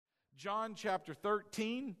John chapter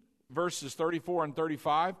 13, verses 34 and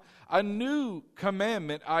 35. A new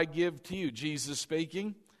commandment I give to you, Jesus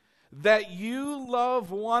speaking, that you love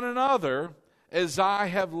one another as I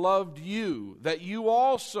have loved you, that you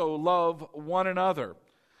also love one another.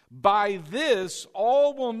 By this,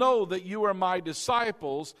 all will know that you are my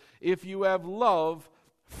disciples if you have love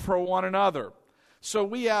for one another. So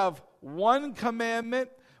we have one commandment.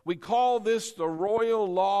 We call this the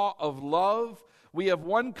royal law of love. We have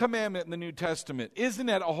one commandment in the New Testament. Isn't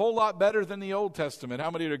that a whole lot better than the Old Testament?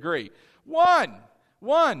 How many would agree? One,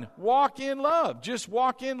 walk in love. Just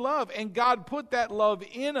walk in love. And God put that love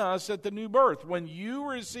in us at the new birth. When you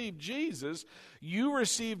received Jesus, you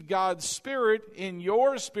received God's Spirit in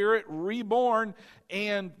your spirit, reborn,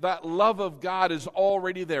 and that love of God is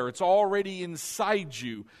already there. It's already inside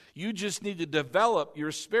you. You just need to develop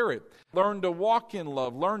your spirit. Learn to walk in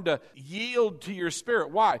love. Learn to yield to your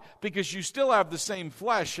spirit. Why? Because you still have the same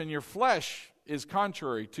flesh, and your flesh is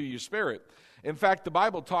contrary to your spirit. In fact, the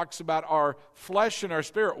Bible talks about our flesh and our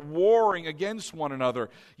spirit warring against one another.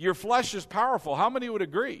 Your flesh is powerful. How many would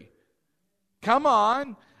agree? Come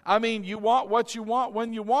on. I mean, you want what you want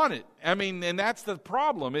when you want it. I mean, and that's the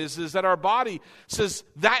problem is that our body says,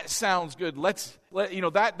 that sounds good.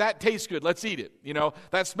 That tastes good. Let's eat it.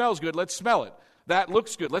 That smells good. Let's smell it. That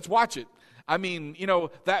looks good. Let's watch it. I mean,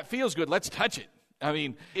 that feels good. Let's touch it. I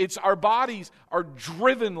mean, it's our bodies are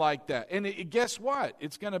driven like that. And guess what?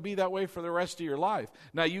 It's going to be that way for the rest of your life.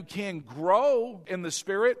 Now, you can grow in the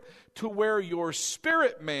Spirit to where your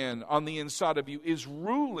spirit man on the inside of you is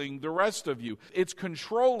ruling the rest of you. It's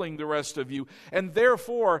controlling the rest of you. And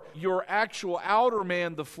therefore, your actual outer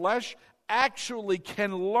man, the flesh, actually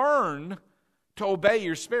can learn to obey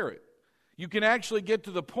your spirit. You can actually get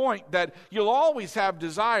to the point that you'll always have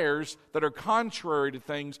desires that are contrary to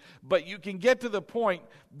things, but you can get to the point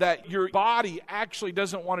that your body actually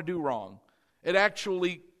doesn't want to do wrong. It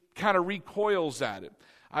actually kind of recoils at it.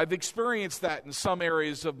 I've experienced that in some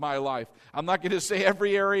areas of my life. I'm not going to say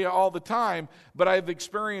every area all the time, but I've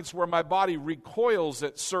experienced where my body recoils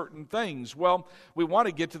at certain things. Well, we want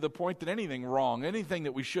to get to the point that anything wrong, anything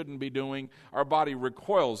that we shouldn't be doing, our body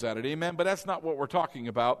recoils at it. Amen? But that's not what we're talking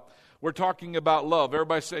about. We're talking about love.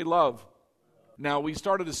 Everybody say love. Now, we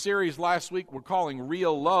started a series last week we're calling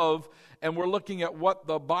Real Love, and we're looking at what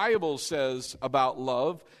the Bible says about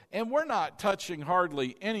love, and we're not touching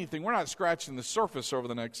hardly anything. We're not scratching the surface over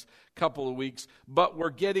the next couple of weeks, but we're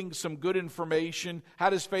getting some good information. How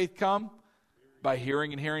does faith come? By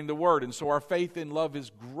hearing and hearing the Word. And so our faith in love is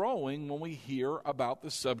growing when we hear about the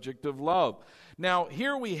subject of love. Now,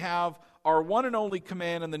 here we have our one and only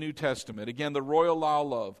command in the New Testament. Again, the royal law of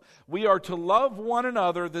love. We are to love one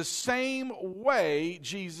another the same way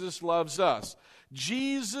Jesus loves us.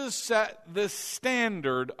 Jesus set the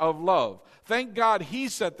standard of love. Thank God He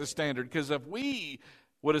set the standard, because if we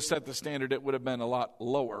would have set the standard, it would have been a lot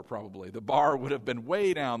lower probably. The bar would have been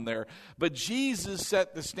way down there. But Jesus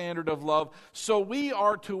set the standard of love. So we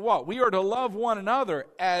are to what? We are to love one another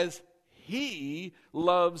as He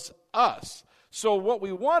loves us. So what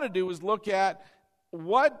we want to do is look at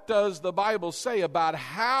what does the Bible say about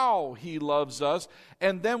how He loves us,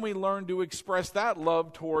 and then we learn to express that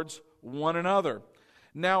love towards one another.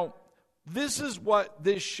 Now, this is what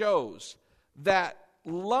this shows, that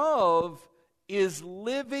love is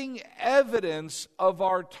living evidence of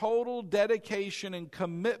our total dedication and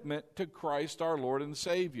commitment to Christ our Lord and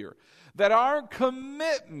Savior. That our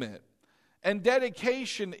commitment and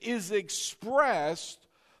dedication is expressed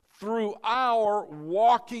through our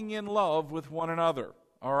walking in love with one another.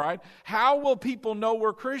 All right? How will people know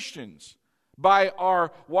we're Christians? By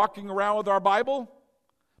our walking around with our Bible?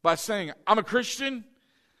 By saying, I'm a Christian?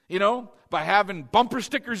 By having bumper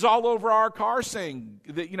stickers all over our car saying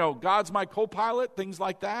that, God's my co-pilot, things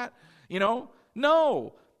like that?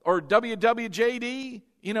 No. Or WWJD,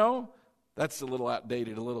 That's a little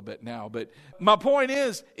outdated a little bit now. But my point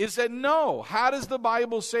is that no. How does the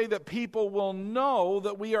Bible say that people will know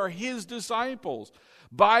that we are His disciples?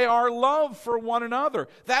 By our love for one another.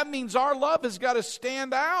 That means our love has got to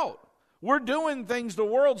stand out. We're doing things the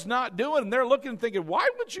world's not doing, and they're looking and thinking, why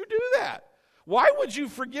would you do that? Why would you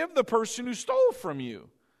forgive the person who stole from you?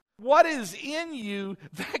 What is in you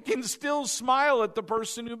that can still smile at the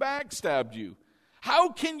person who backstabbed you? How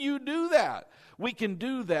can you do that? We can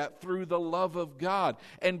do that through the love of God,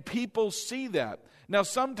 and people see that. Now,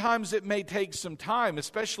 sometimes it may take some time,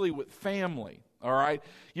 especially with family, all right?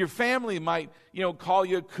 Your family might, call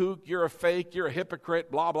you a kook, you're a fake, you're a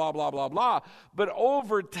hypocrite, blah, blah, blah, blah, blah. But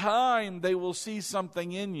over time, they will see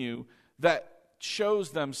something in you that shows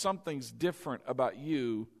them something's different about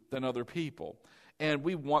you than other people. And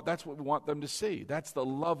that's what we want them to see. That's the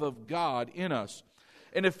love of God in us.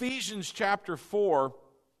 In Ephesians chapter 4,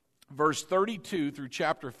 verse 32 through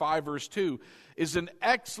chapter 5, verse 2, is an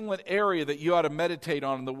excellent area that you ought to meditate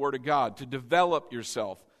on in the Word of God, to develop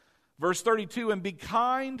yourself. Verse 32, and be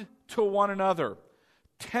kind to one another,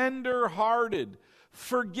 tender-hearted,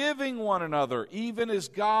 forgiving one another, even as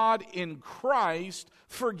God in Christ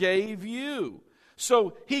forgave you.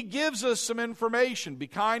 So he gives us some information. Be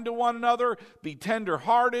kind to one another, be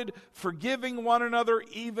tender-hearted, forgiving one another,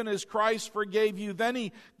 even as Christ forgave you. Then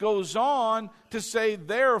he goes on to say,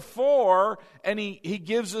 therefore, and he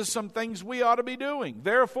gives us some things we ought to be doing.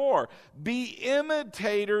 Therefore, be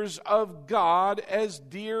imitators of God as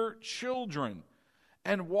dear children,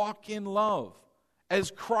 and walk in love, as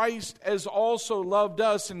Christ has also loved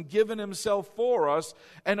us and given himself for us,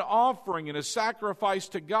 an offering and a sacrifice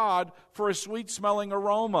to God for a sweet-smelling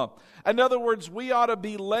aroma. In other words, we ought to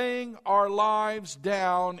be laying our lives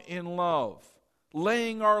down in love.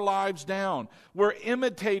 Laying our lives down. We're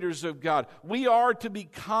imitators of God. We are to be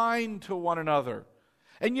kind to one another.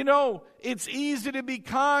 And you know, it's easy to be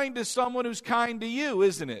kind to someone who's kind to you,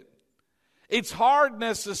 isn't it? It's hard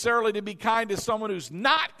necessarily to be kind to someone who's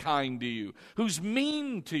not kind to you, who's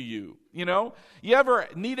mean to you, you know. You ever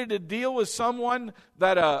needed to deal with someone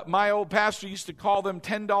that my old pastor used to call them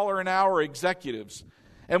 $10 an hour executives?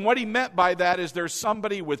 And what he meant by that is there's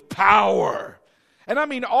somebody with power. And I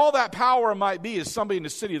mean, all that power might be is somebody in the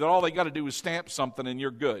city that all they got to do is stamp something and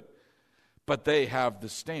you're good. But they have the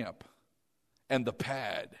stamp and the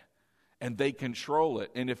pad and they control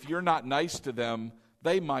it. And if you're not nice to them,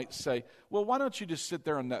 they might say, well, why don't you just sit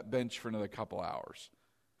there on that bench for another couple hours?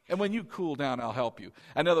 And when you cool down, I'll help you.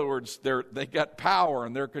 In other words, they got power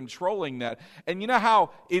and they're controlling that. And you know how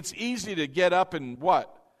it's easy to get up and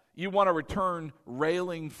what? You want to return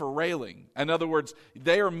railing for railing. In other words,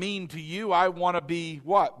 they are mean to you. I want to be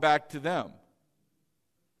what? Back to them.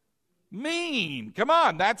 Mean. Come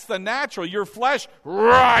on, that's the natural. Your flesh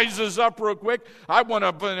rises up real quick. I want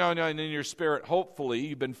to, and in your spirit, hopefully,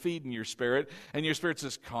 you've been feeding your spirit, and your spirit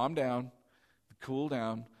says, calm down, cool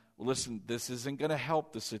down. Well, listen, this isn't going to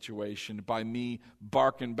help the situation by me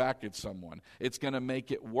barking back at someone. It's going to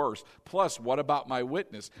make it worse. Plus, what about my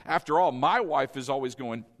witness? After all, my wife is always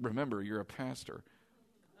going, remember, you're a pastor.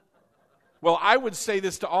 Well, I would say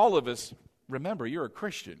this to all of us, remember, you're a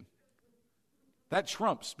Christian. That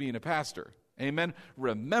trumps being a pastor. Amen.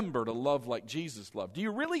 Remember to love like Jesus loved.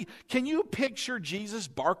 Can you picture Jesus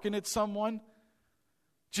barking at someone?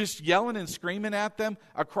 Just yelling and screaming at them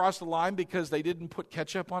across the line because they didn't put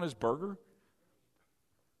ketchup on his burger?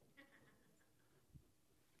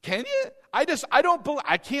 Can you?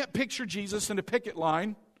 I can't picture Jesus in a picket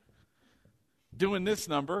line doing this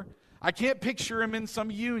number. I can't picture him in some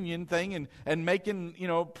union thing and making,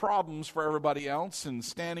 problems for everybody else and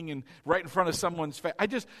standing right in front of someone's face.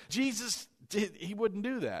 He wouldn't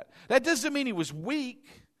do that. That doesn't mean he was weak.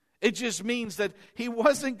 It just means that he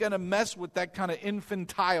wasn't going to mess with that kind of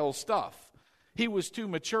infantile stuff. He was too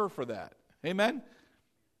mature for that. Amen?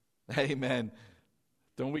 Amen.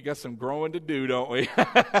 Don't we got some growing to do, don't we?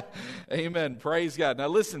 Amen. Praise God. Now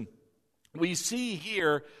listen. We see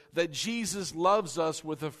here that Jesus loves us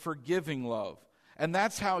with a forgiving love. And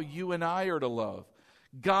that's how you and I are to love.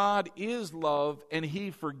 God is love and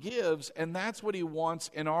he forgives, and that's what he wants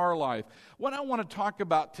in our life. What I want to talk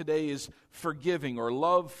about today is forgiving, or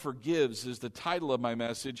Love Forgives is the title of my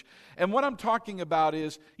message. And what I'm talking about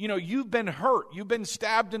is, you've been hurt, you've been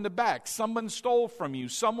stabbed in the back, someone stole from you,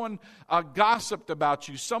 someone gossiped about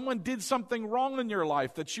you, someone did something wrong in your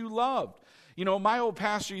life that you loved. My old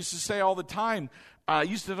pastor used to say all the time,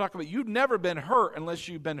 used to talk about, you've never been hurt unless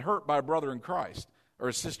you've been hurt by a brother in Christ or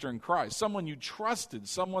a sister in Christ, someone you trusted,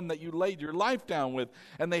 someone that you laid your life down with,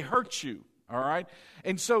 and they hurt you, all right?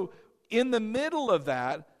 And so in the middle of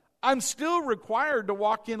that, I'm still required to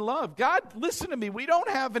walk in love. God, listen to me, we don't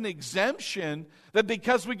have an exemption that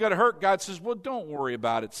because we got hurt, God says, well, don't worry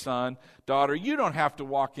about it, son, daughter. You don't have to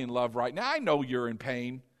walk in love right now. I know you're in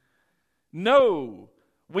pain. No.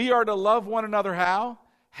 We are to love one another how?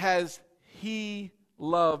 Has he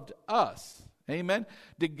loved us? Amen.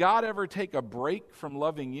 Did God ever take a break from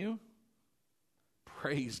loving you?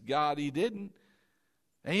 Praise God, he didn't.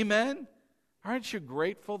 Amen. Aren't you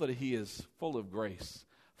grateful that he is full of grace,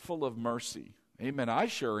 full of mercy? Amen. I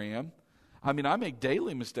sure am. I make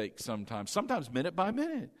daily mistakes sometimes minute by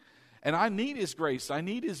minute. And I need his grace. I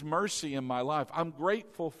need his mercy in my life. I'm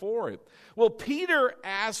grateful for it. Well, Peter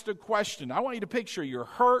asked a question. I want you to picture you're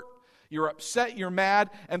hurt, you're upset, you're mad.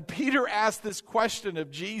 And Peter asked this question of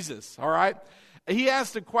Jesus, all right? He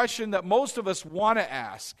asked a question that most of us want to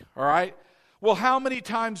ask, all right? Well, how many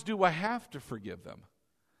times do I have to forgive them?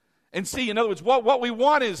 And see, in other words, what we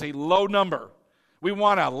want is a low number. We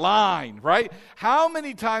want a line, right? How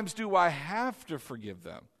many times do I have to forgive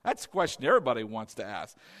them? That's a question everybody wants to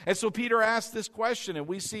ask. And so Peter asked this question, and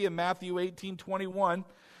we see in Matthew 18:21,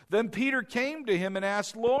 then Peter came to him and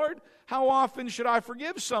asked, Lord, how often should I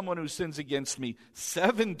forgive someone who sins against me?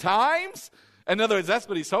 7 times? In other words, that's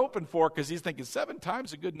what he's hoping for, because he's thinking 7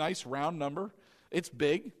 times a good, nice, round number. It's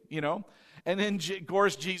big, And then, of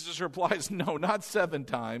course, Jesus replies, no, not 7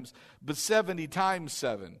 times, but 70 times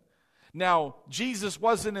 7. Now, Jesus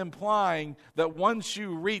wasn't implying that once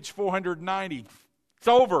you reach 490, it's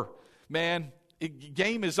over, man.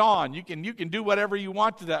 Game is on. You can do whatever you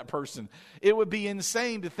want to that person. It would be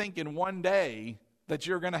insane to think in one day that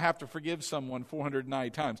you're going to have to forgive someone 490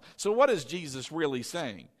 times. So what is Jesus really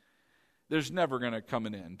saying? There's never going to come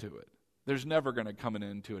an end to it. There's never going to come an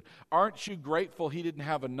end to it. Aren't you grateful he didn't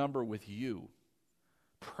have a number with you?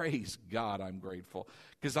 Praise God, I'm grateful,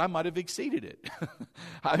 because I might have exceeded it.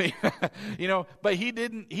 I mean, but he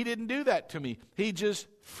didn't do that to me. He just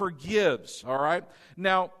forgives, all right?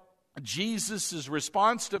 Now, Jesus'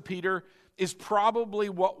 response to Peter is probably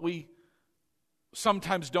what we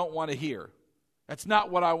sometimes don't want to hear. That's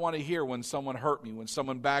not what I want to hear when someone hurt me, when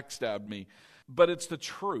someone backstabbed me. But it's the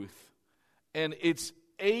truth. And it's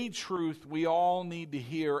a truth we all need to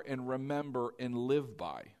hear and remember and live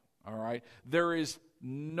by, all right? There is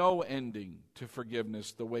no ending to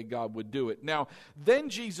forgiveness the way God would do it. Now, then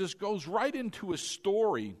Jesus goes right into a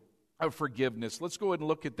story of forgiveness. Let's go ahead and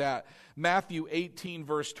look at that. Matthew 18,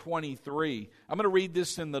 verse 23. I'm going to read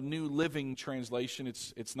this in the New Living Translation.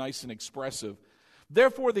 It's nice and expressive.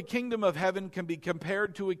 Therefore, the kingdom of heaven can be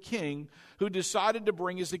compared to a king who decided to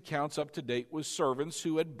bring his accounts up to date with servants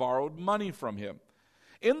who had borrowed money from him.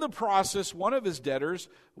 In the process, one of his debtors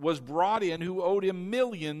was brought in who owed him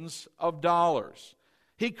millions of dollars.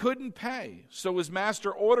 He couldn't pay, so his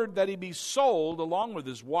master ordered that he be sold along with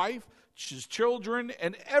his wife, his children,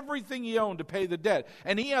 and everything he owned to pay the debt.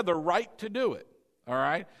 And he had the right to do it, all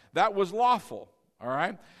right? That was lawful, all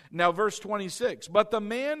right? Now, verse 26, but the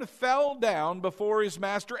man fell down before his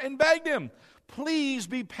master and begged him, please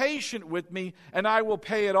be patient with me, and I will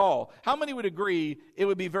pay it all. How many would agree it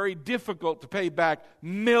would be very difficult to pay back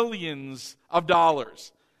millions of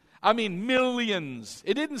dollars? I mean, millions.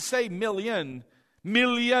 It didn't say million,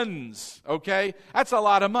 millions, okay? That's a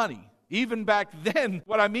lot of money. Even back then,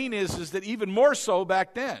 what I mean is that even more so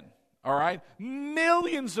back then, all right?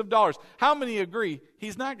 Millions of dollars. How many agree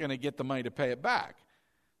he's not going to get the money to pay it back,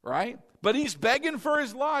 right? But he's begging for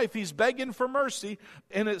his life. He's begging for mercy.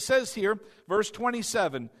 And it says here, verse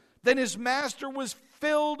 27, then his master was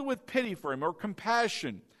filled with pity for him, or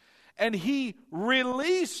compassion, and he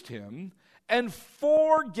released him and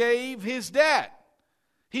forgave his debt.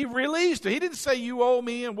 He released it. He didn't say, you owe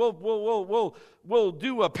me and we'll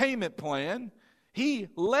do a payment plan. He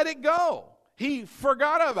let it go. He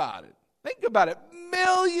forgot about it. Think about it.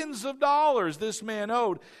 Millions of dollars this man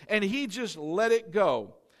owed, and he just let it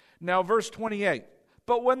go. Now, verse 28.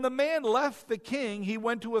 But when the man left the king, he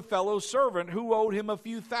went to a fellow servant who owed him a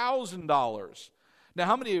few $1,000s. Now,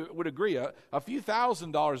 how many would agree? A few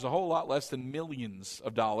 $1,000s is a whole lot less than millions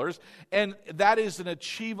of dollars, and that is an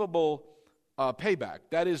achievable payback.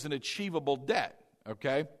 That is an achievable debt,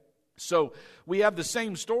 okay? So we have the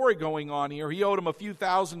same story going on here. He owed him a few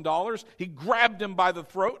 $1,000s. He grabbed him by the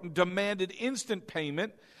throat and demanded instant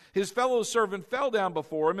payment. His fellow servant fell down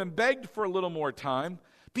before him and begged for a little more time.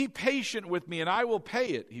 Be patient with me and I will pay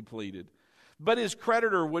it, he pleaded. But his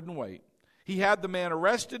creditor wouldn't wait. He had the man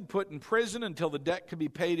arrested, put in prison until the debt could be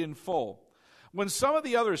paid in full. When some of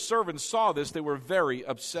the other servants saw this, they were very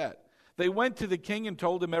upset. They went to the king and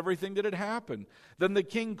told him everything that had happened. Then the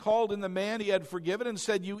king called in the man he had forgiven and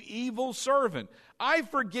said, you evil servant, I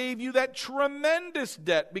forgave you that tremendous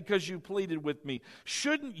debt because you pleaded with me.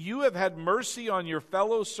 Shouldn't you have had mercy on your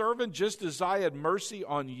fellow servant just as I had mercy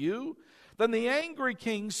on you? Then the angry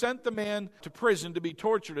king sent the man to prison to be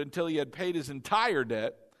tortured until he had paid his entire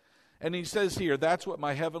debt. And he says here, that's what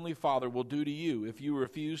my heavenly Father will do to you if you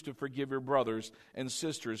refuse to forgive your brothers and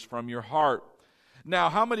sisters from your heart. Now,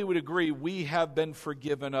 how many would agree we have been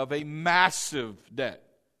forgiven of a massive debt?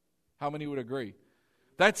 How many would agree?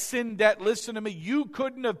 That sin debt, listen to me, you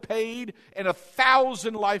couldn't have paid in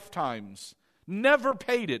 1,000 lifetimes. Never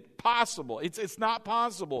paid it. Possible. It's not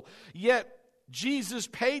possible. Yet, Jesus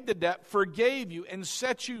paid the debt, forgave you, and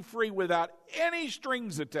set you free without any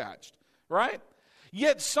strings attached. Right?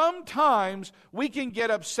 Yet sometimes we can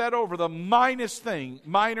get upset over the minorest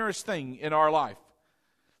thing in our life.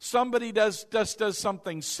 Somebody does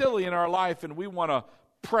something silly in our life and we want to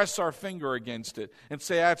press our finger against it and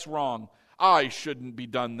say, that's wrong. I shouldn't be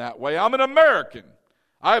done that way. I'm an American.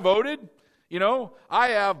 I voted. I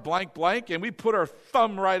have blank blank, and we put our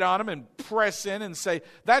thumb right on them and press in and say,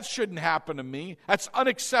 that shouldn't happen to me. That's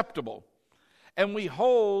unacceptable. And we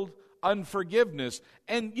hold unforgiveness.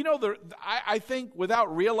 And, I think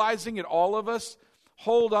without realizing it, all of us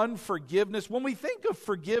hold unforgiveness. When we think of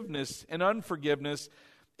forgiveness and unforgiveness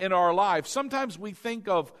in our life, sometimes we think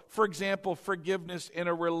of, for example, forgiveness in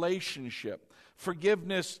a relationship,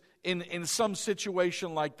 forgiveness in some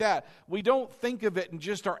situation like that. We don't think of it in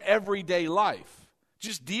just our everyday life,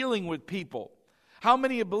 just dealing with people. How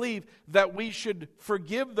many believe that we should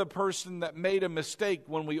forgive the person that made a mistake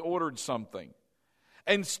when we ordered something?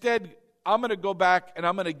 Instead, I'm going to go back and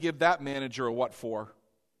I'm going to give that manager a what for?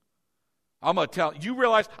 I'm going to tell you,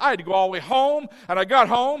 realize I had to go all the way home, and I got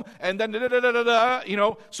home, and then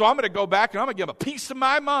so I'm going to go back and I'm going to give him a piece of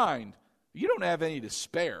my mind. You don't have any to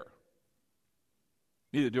spare.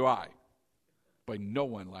 Neither do I. But no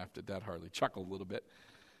one laughed at that, hardly chuckled a little bit.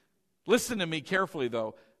 Listen to me carefully,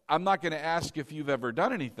 though. I'm not going to ask if you've ever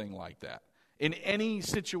done anything like that, in any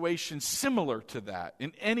situation similar to that,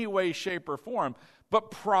 in any way, shape, or form,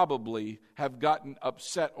 but probably have gotten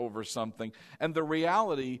upset over something. And the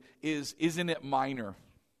reality is, isn't it minor?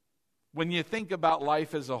 When you think about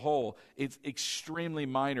life as a whole, it's extremely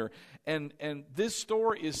minor. And this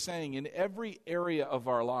story is saying in every area of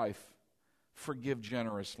our life, forgive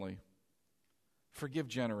generously. Forgive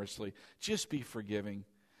generously. Just be forgiving.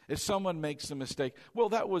 If someone makes a mistake,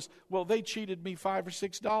 they cheated me $5 or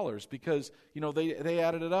 $6 because they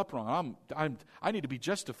added it up wrong. I need to be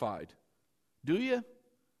justified. Do you?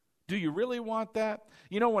 Do you really want that?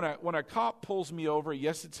 When a cop pulls me over,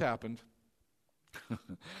 yes, it's happened.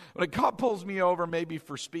 When a cop pulls me over, maybe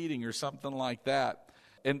for speeding or something like that,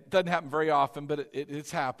 and it doesn't happen very often, but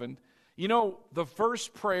it's happened. The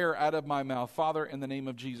first prayer out of my mouth, Father, in the name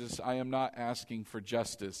of Jesus, I am not asking for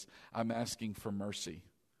justice. I'm asking for mercy.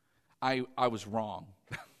 I was wrong.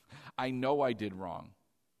 I know I did wrong.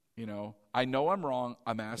 I know I'm wrong.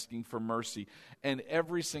 I'm asking for mercy. And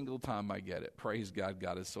every single time I get it, praise God,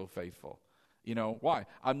 God is so faithful. Why?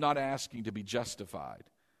 I'm not asking to be justified.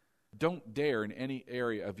 Don't dare in any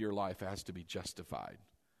area of your life ask to be justified,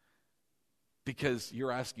 because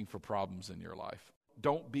you're asking for problems in your life.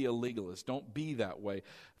 Don't be a legalist. Don't be that way.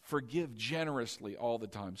 Forgive generously all the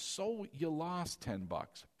time. So you lost $10.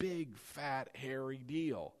 Big, fat, hairy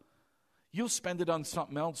deal. You'll spend it on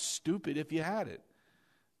something else stupid if you had it.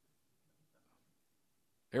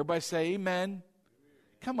 Everybody say amen.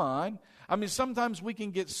 Come on. Sometimes we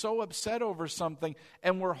can get so upset over something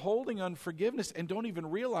and we're holding unforgiveness and don't even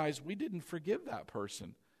realize we didn't forgive that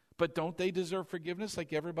person. But don't they deserve forgiveness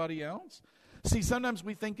like everybody else? See, sometimes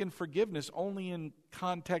we think in forgiveness only in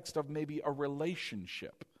context of maybe a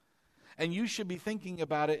relationship. And you should be thinking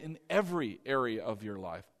about it in every area of your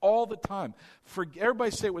life, all the time.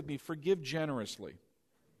 Everybody say it with me, forgive generously.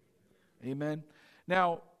 Amen.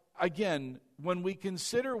 Now, again, when we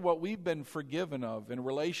consider what we've been forgiven of in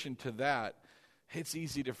relation to that, it's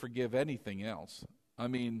easy to forgive anything else.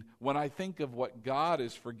 When I think of what God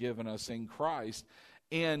has forgiven us in Christ,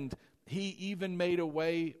 and He even made a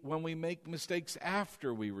way when we make mistakes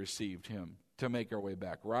after we received Him to make our way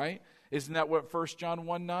back, right? Isn't that what 1 John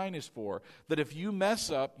 1:9 is for? That if you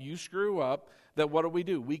mess up, you screw up, that what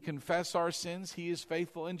do? We confess our sins. He is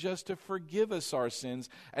faithful and just to forgive us our sins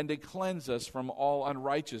and to cleanse us from all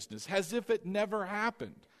unrighteousness, as if it never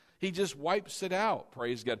happened. He just wipes it out,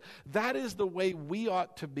 praise God. That is the way we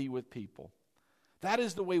ought to be with people. That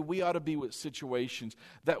is the way we ought to be with situations,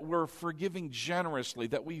 that we're forgiving generously,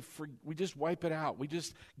 that we just wipe it out. We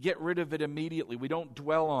just get rid of it immediately. We don't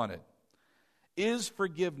dwell on it. Is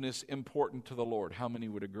forgiveness important to the Lord? How many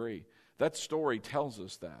would agree? That story tells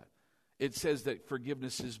us that. It says that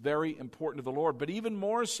forgiveness is very important to the Lord. But even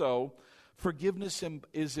more so, forgiveness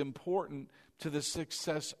is important to the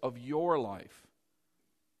success of your life.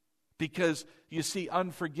 Because, you see,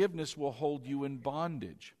 unforgiveness will hold you in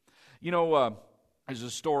bondage. There's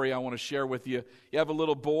a story I want to share with you. You have a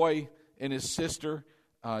little boy and his sister,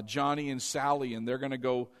 Johnny and Sally, and they're going to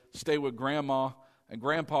go stay with Grandma and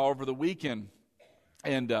Grandpa over the weekend.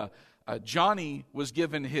 And Johnny was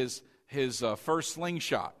given his first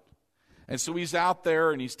slingshot. And so he's out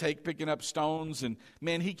there and he's picking up stones, and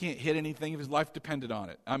man, he can't hit anything if his life depended on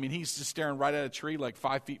it. He's just staring right at a tree like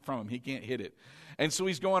 5 feet from him. He can't hit it. And so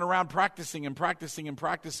he's going around practicing. And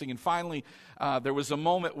finally, there was a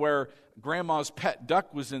moment where Grandma's pet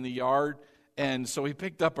duck was in the yard. And so he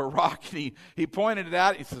picked up a rock and he pointed it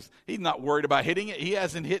out. He says, he's not worried about hitting it. He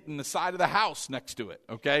hasn't hit the side of the house next to it,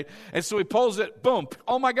 okay? And so he pulls it, boom.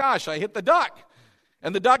 Oh my gosh, I hit the duck.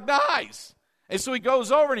 And the duck dies. And so he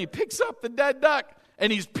goes over and he picks up the dead duck.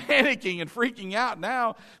 And he's panicking and freaking out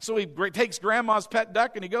now. So he takes Grandma's pet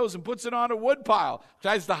duck and he goes and puts it on a wood pile.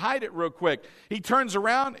 Tries to hide it real quick. He turns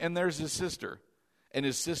around and there's his sister. And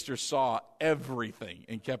his sister saw everything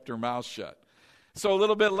and kept her mouth shut. So a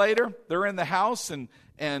little bit later, they're in the house and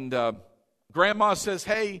Grandma says,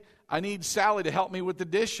 hey, I need Sally to help me with the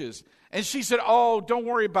dishes. And she said, oh, don't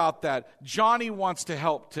worry about that. Johnny wants to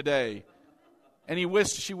help today. And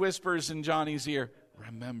she whispers in Johnny's ear,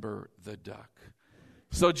 remember the duck.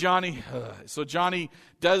 So Johnny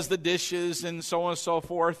does the dishes and so on and so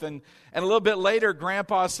forth. And a little bit later,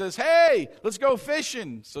 Grandpa says, hey, let's go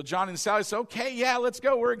fishing. So Johnny and Sally say, okay, yeah, let's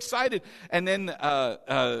go. We're excited. And then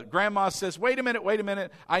Grandma says, wait a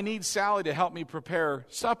minute. I need Sally to help me prepare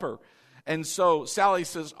supper. And so Sally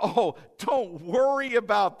says, oh, don't worry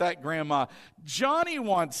about that, Grandma. Johnny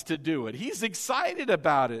wants to do it. He's excited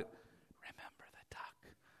about it.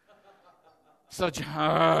 So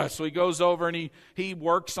he goes over and he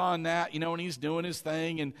works on that, and he's doing his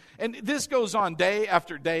thing. And this goes on day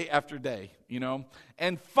after day after day,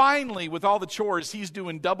 And finally, with all the chores, he's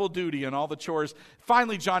doing double duty on all the chores.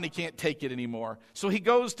 Finally, Johnny can't take it anymore. So he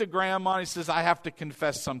goes to Grandma and he says, I have to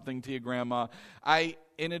confess something to you, Grandma. I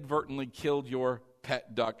inadvertently killed your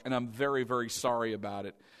pet duck, and I'm very, very sorry about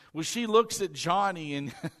it. Well, she looks at Johnny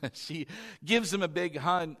and she gives him a big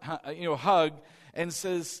hug and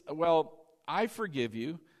says, well, I forgive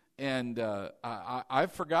you, and I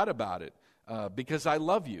forgot about it because I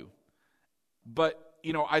love you. But,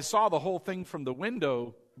 I saw the whole thing from the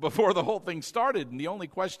window before the whole thing started, and the only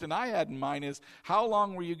question I had in mind is, how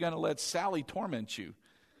long were you going to let Sally torment you?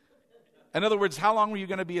 In other words, how long were you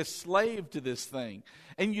going to be a slave to this thing?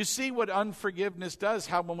 And you see what unforgiveness does,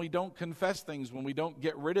 how when we don't confess things, when we don't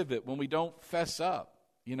get rid of it, when we don't fess up.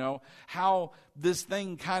 How this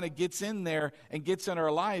thing kind of gets in there and gets in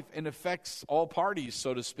our life and affects all parties,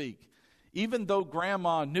 so to speak. Even though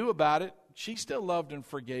Grandma knew about it, she still loved and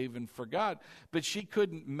forgave and forgot, but she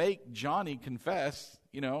couldn't make Johnny confess.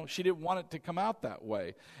 She didn't want it to come out that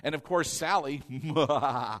way. And of course, Sally,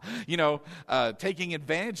 taking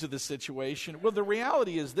advantage of the situation. Well, the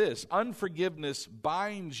reality is this: unforgiveness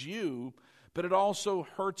binds you, but it also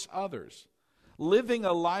hurts others. Living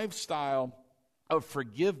a lifestyle of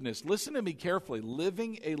forgiveness, listen to me carefully,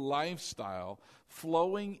 living a lifestyle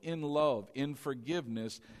flowing in love, in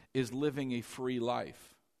forgiveness, is living a free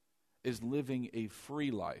life,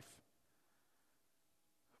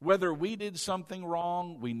 Whether we did something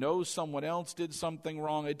wrong, we know someone else did something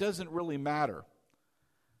wrong, it doesn't really matter.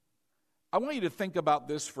 I want you to think about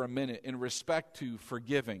this for a minute in respect to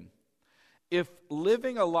forgiving. If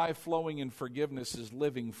living a life flowing in forgiveness is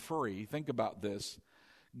living free, think about this.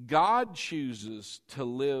 God chooses to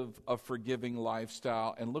live a forgiving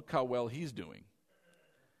lifestyle, and look how well he's doing.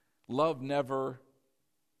 Love never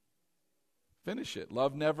fails.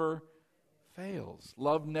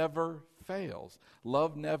 Love never fails.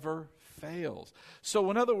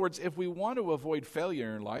 So in other words, if we want to avoid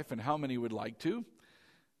failure in life, and how many would like to,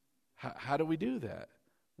 how do we do that?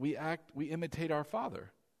 We imitate our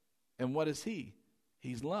Father. And what is he?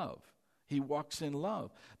 He's love. He walks in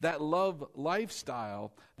love. That love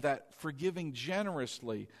lifestyle, that forgiving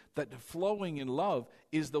generously, that flowing in love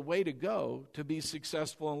is the way to go to be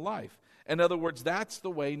successful in life. In other words, that's the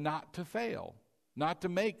way not to fail, not to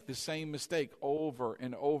make the same mistake over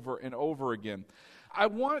and over and over again. I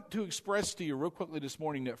want to express to you real quickly this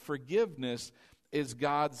morning that forgiveness is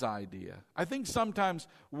God's idea. I think sometimes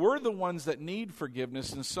we're the ones that need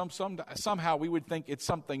forgiveness, and somehow we would think it's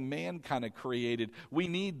something man kind of created. We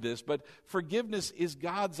need this, but forgiveness is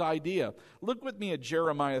God's idea. Look with me at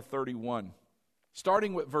Jeremiah 31,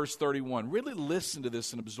 starting with verse 31. Really listen to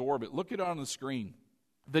this and absorb it. Look it on the screen.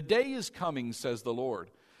 The day is coming, says the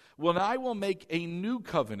Lord, when I will make a new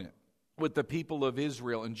covenant with the people of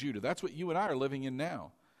Israel and Judah. That's what you and I are living in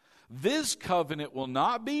now. This covenant will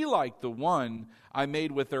not be like the one I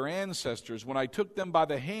made with their ancestors when I took them by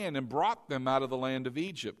the hand and brought them out of the land of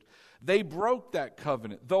Egypt. They broke that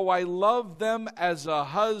covenant, though I love them as a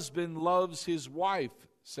husband loves his wife,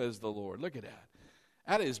 says the Lord. Look at that.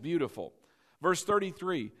 That is beautiful. Verse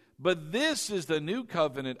 33, but this is the new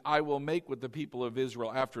covenant I will make with the people of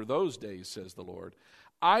Israel after those days, says the Lord.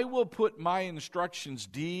 I will put my instructions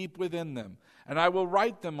deep within them, and I will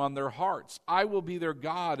write them on their hearts. I will be their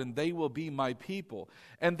God, and they will be my people.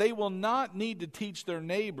 And they will not need to teach their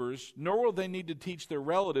neighbors, nor will they need to teach their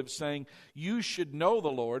relatives, saying, you should know the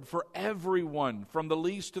Lord, for everyone, from the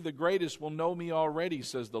least to the greatest, will know me already,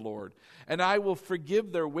 says the Lord. And I will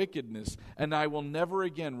forgive their wickedness, and I will never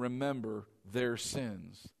again remember their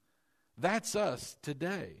sins. That's us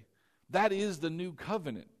today. That is the new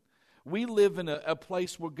covenant. We live in a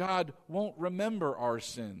place where God won't remember our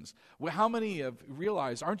sins. Well, how many have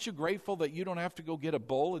realized, aren't you grateful that you don't have to go get a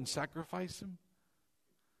bull and sacrifice him?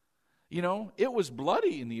 You know, it was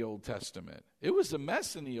bloody in the Old Testament. It was a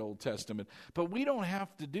mess in the Old Testament. But we don't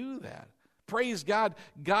have to do that. Praise God.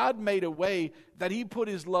 God made a way that he put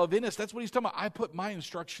his love in us. That's what he's talking about. I put my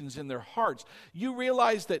instructions in their hearts. You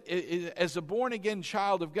realize that as a born-again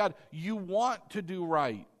child of God, you want to do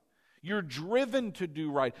right. You're driven to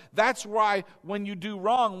do right. That's why when you do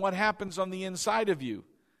wrong, what happens on the inside of you?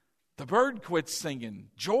 The bird quits singing.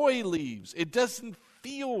 Joy leaves. It doesn't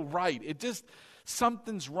feel right.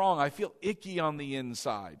 Something's wrong. I feel icky on the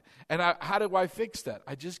inside. And how do I fix that?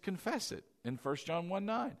 I just confess it in 1 John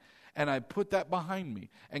 1:9. And I put that behind me.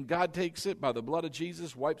 And God takes it by the blood of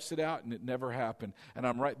Jesus, wipes it out, and it never happened. And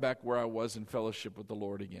I'm right back where I was in fellowship with the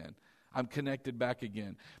Lord again. I'm connected back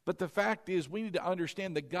again. But the fact is, we need to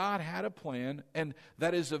understand that God had a plan, and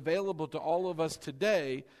that is available to all of us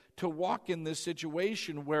today to walk in this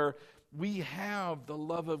situation where we have the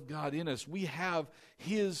love of God in us. We have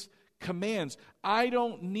his commands. I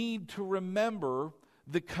don't need to remember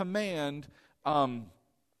the command, don't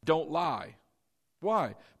lie.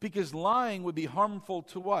 Why? Because lying would be harmful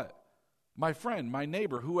to what? My friend, my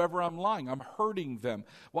neighbor, whoever I'm lying, I'm hurting them.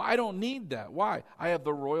 Well, I don't need that. Why? I have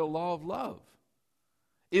the royal law of love.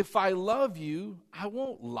 If I love you, I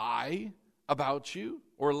won't lie about you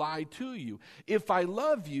or lie to you. If I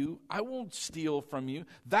love you, I won't steal from you.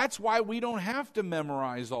 That's why we don't have to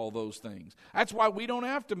memorize all those things. That's why we don't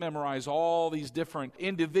have to memorize all these different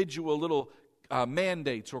individual little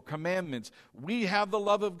mandates or commandments. We have the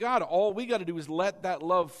love of God. All we got to do is let that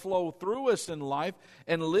love flow through us in life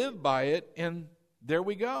and live by it, and there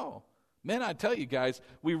we go. Man, I tell you guys,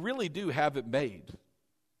 we really do have it made.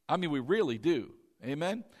 I mean, we really do.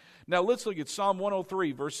 Amen? Now let's look at Psalm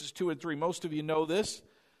 103, verses 2 and 3. Most of you know this.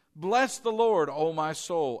 Bless the Lord, O my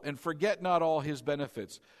soul, and forget not all his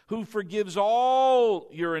benefits, who forgives all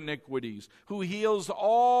your iniquities, who heals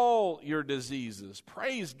all your diseases.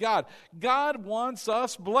 Praise God. God wants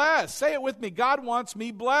us blessed. Say it with me. God wants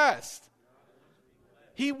me blessed.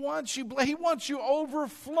 He wants you blessed. He wants you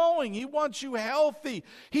overflowing. He wants you healthy.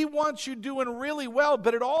 He wants you doing really well.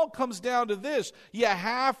 But it all comes down to this. You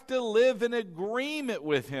have to live in agreement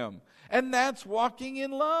with him. And that's walking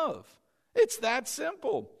in love. It's that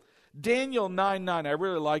simple. Daniel 9:9, I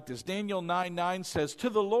really like this. Daniel 9:9 says, to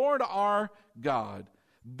the Lord our God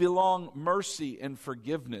belong mercy and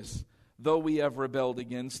forgiveness, though we have rebelled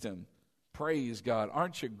against him. Praise God.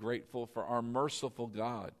 Aren't you grateful for our merciful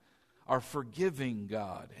God, our forgiving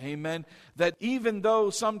God? Amen. That even though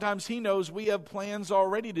sometimes he knows we have plans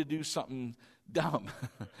already to do something dumb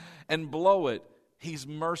and blow it, he's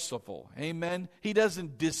merciful. Amen. He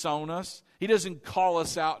doesn't disown us. He doesn't call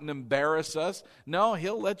us out and embarrass us. No,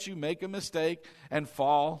 he'll let you make a mistake and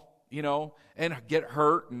fall, and get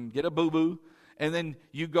hurt and get a boo-boo. And then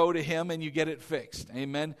you go to him and you get it fixed.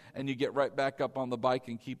 Amen. And you get right back up on the bike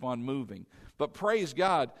and keep on moving. But praise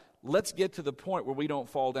God, let's get to the point where we don't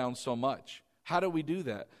fall down so much. How do we do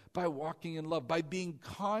that? By walking in love, by being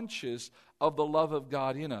conscious of the love of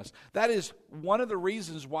God in us. That is one of the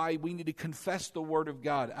reasons why we need to confess the Word of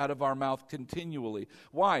God out of our mouth continually.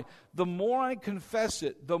 Why? The more I confess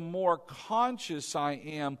it, the more conscious I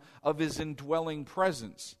am of his indwelling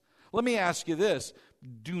presence. Let me ask you this.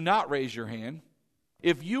 Do not raise your hand.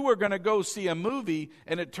 If you were going to go see a movie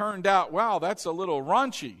and it turned out, wow, that's a little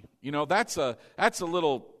raunchy.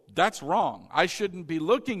 That's wrong. I shouldn't be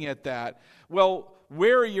looking at that. Well,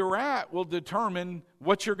 where you're at will determine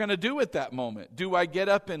what you're going to do at that moment. Do I get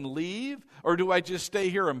up and leave, or do I just stay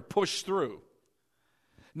here and push through?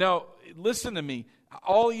 Now, listen to me.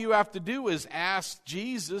 All you have to do is ask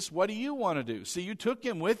Jesus, what do you want to do? See, you took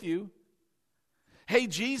him with you. Hey,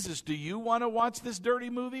 Jesus, do you want to watch this dirty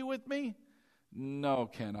movie with me? No,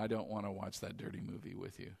 Ken, I don't want to watch that dirty movie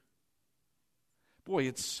with you. Boy,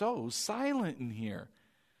 it's so silent in here.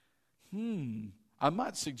 I'm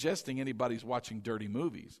not suggesting anybody's watching dirty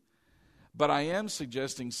movies, but I am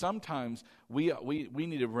suggesting sometimes we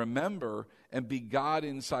need to remember and be God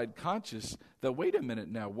inside conscious that, wait a minute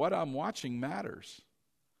now, what I'm watching matters,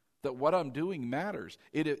 that what I'm doing matters.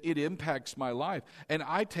 It impacts my life, and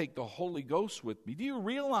I take the Holy Ghost with me. Do you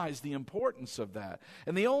realize the importance of that?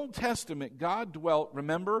 In the Old Testament, God dwelt,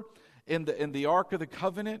 remember, in the Ark of the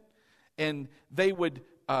Covenant, and they would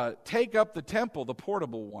take up the temple, the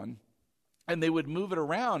portable one, and they would move it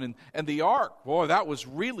around. And the ark, boy, that was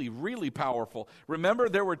really, really powerful. Remember,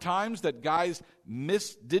 there were times that guys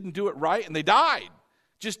didn't do it right, and they died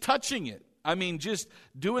just touching it. I mean, just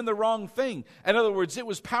doing the wrong thing. In other words, it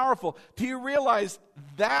was powerful. Do you realize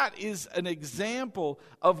that is an example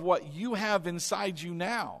of what you have inside you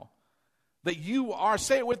now? That you are,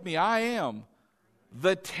 say it with me, I am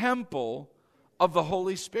the temple of the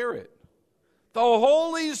Holy Spirit. The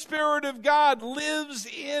Holy Spirit of God lives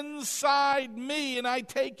inside me, and I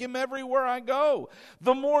take Him everywhere I go.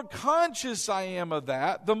 The more conscious I am of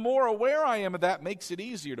that, the more aware I am of that, makes it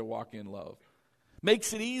easier to walk in love.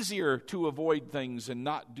 Makes it easier to avoid things and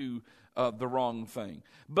not do the wrong thing.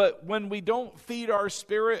 But when we don't feed our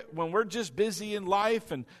spirit, when we're just busy in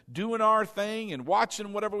life and doing our thing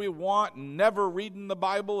watching whatever we want and never reading the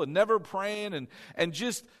Bible and never praying and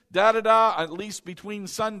just da-da-da, at least between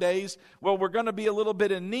Sundays, well, we're going to be a little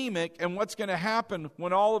bit anemic. And what's going to happen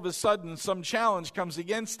when all of a sudden some challenge comes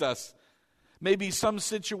against us? Maybe some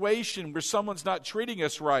situation where someone's not treating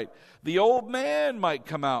us right. The old man might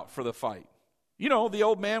come out for the fight. You know, the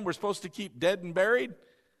old man we're supposed to keep dead and buried.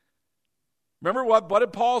 Remember what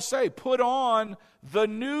did Paul say? Put on the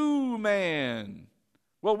new man.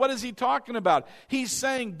 Well, what is he talking about? He's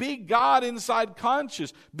saying be God inside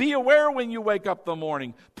conscious. Be aware when you wake up in the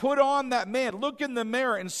morning. Put on that man. Look in the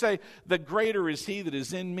mirror and say, the greater is he that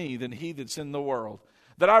is in me than he that's in the world.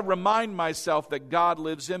 That I remind myself that God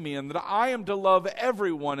lives in me and that I am to love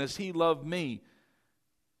everyone as He loved me.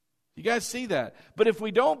 You guys see that? But if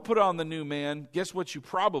we don't put on the new man, guess what you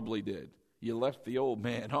probably did? You left the old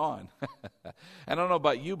man on. I don't know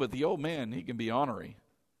about you, but the old man, he can be ornery.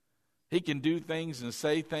 He can do things and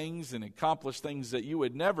say things and accomplish things that you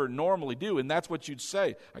would never normally do, and that's what you'd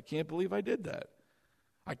say. I can't believe I did that.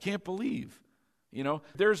 I can't believe. You know,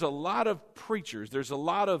 there's a lot of preachers, there's a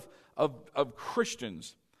lot of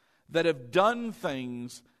Christians that have done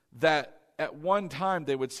things that at one time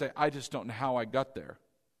they would say, I just don't know how I got there.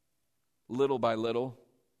 Little by little,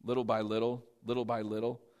 little by little, little by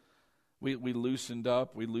little. We loosened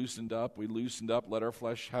up, let our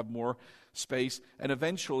flesh have more space, and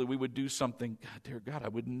eventually we would do something, God, dear God, I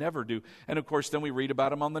would never do. And of course, then we read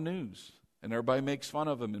about them on the news, and everybody makes fun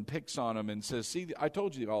of them and picks on them and says, see, I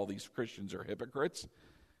told you all these Christians are hypocrites.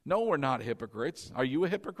 No, we're not hypocrites. Are you a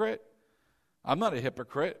hypocrite? I'm not a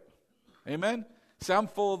hypocrite. Amen? See, I'm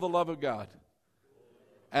full of the love of God,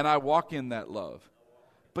 and I walk in that love.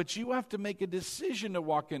 But you have to make a decision to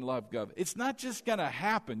walk in love, God. It's not just going to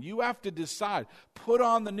happen. You have to decide. Put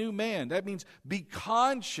on the new man. That means be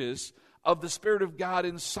conscious of the Spirit of God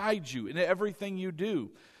inside you in everything you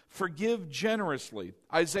do. Forgive generously.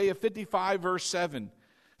 Isaiah 55 verse 7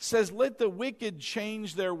 says, let the wicked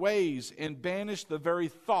change their ways and banish the very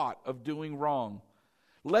thought of doing wrong.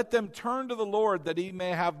 Let them turn to the Lord that He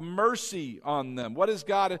may have mercy on them. What does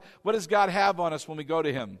God have on us when we go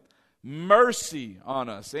to Him? Mercy on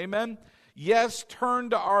us. Amen? Yes, turn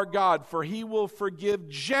to our God, for He will forgive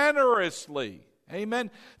generously. Amen?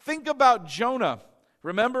 Think about Jonah.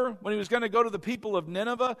 Remember when he was going to go to the people of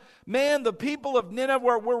Nineveh? Man, the people of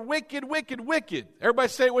Nineveh were wicked, wicked, wicked. Everybody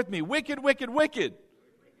say it with me. Wicked, wicked, wicked.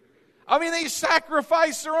 I mean, they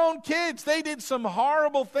sacrificed their own kids. They did some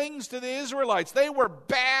horrible things to the Israelites. They were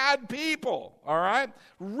bad people, all right?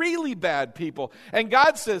 Really bad people. And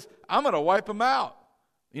God says, I'm going to wipe them out.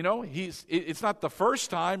 You know, it's not the first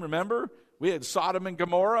time, remember? We had Sodom and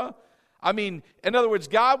Gomorrah. I mean, in other words,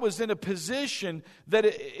 God was in a position that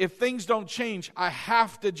if things don't change, I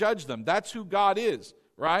have to judge them. That's who God is,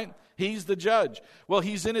 right? He's the judge. Well,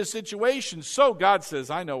 He's in a situation, so God says,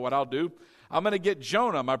 I know what I'll do. I'm going to get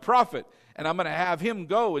Jonah, my prophet, and I'm going to have him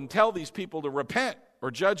go and tell these people to repent or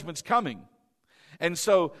judgment's coming. And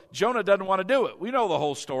so Jonah doesn't want to do it. We know the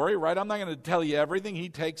whole story, right? I'm not going to tell you everything. He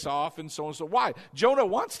takes off and so on. So why? Jonah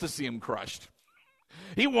wants to see him crushed.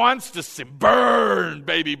 He wants to see him burn,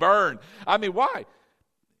 baby, burn. I mean, why?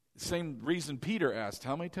 Same reason Peter asked,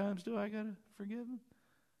 how many times do I got to forgive him?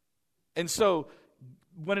 And so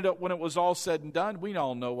when it was all said and done, we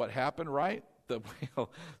all know what happened, right? The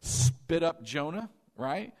whale spit up Jonah,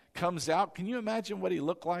 right? Comes out. Can you imagine what he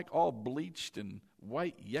looked like? All bleached and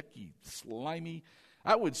white, yucky, slimy.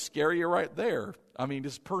 That would scare you right there. I mean,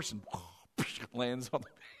 this person lands on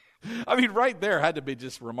I mean, right there had to be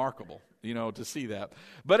just remarkable, you know, to see that.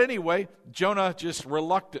 But anyway, Jonah just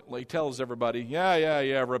reluctantly tells everybody,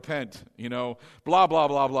 yeah, repent, you know, blah, blah,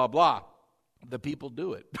 blah, blah, blah. The people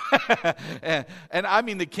do it. and I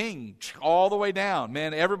mean the king, all the way down.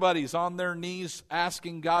 Man, everybody's on their knees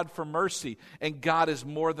asking God for mercy, and God is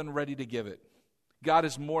more than ready to give it. God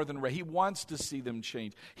is more than ready. He wants to see them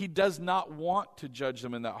change. He does not want to judge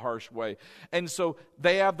them in that harsh way. And so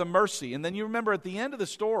they have the mercy. And then you remember at the end of the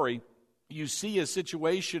story, you see a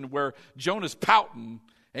situation where Jonah's pouting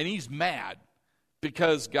and he's mad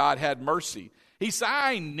because God had mercy. He said,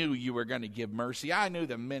 I knew you were going to give mercy. I knew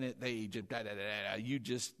the minute they just, you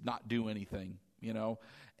just not do anything, you know.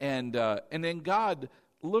 And then God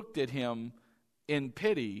looked at him in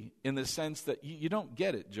pity, in the sense that you don't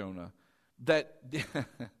get it, Jonah, that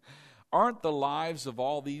aren't the lives of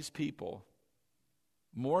all these people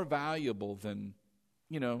more valuable than,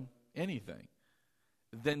 anything,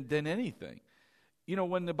 than anything? You know,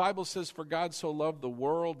 when the Bible says, for God so loved the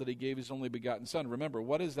world that he gave his only begotten son, remember,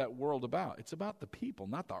 what is that world about? It's about the people,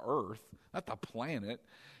 not the earth, not the planet.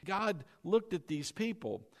 God looked at these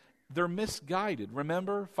people. They're misguided.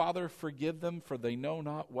 Remember, Father, forgive them, for they know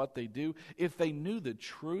not what they do. If they knew the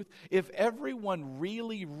truth, if everyone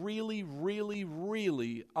really, really, really,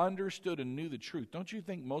 really understood and knew the truth, don't you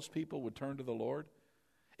think most people would turn to the Lord?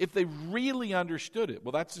 If they really understood it,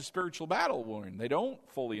 well, that's the spiritual battle we're in. They don't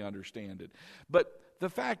fully understand it. But the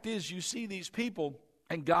fact is, you see these people,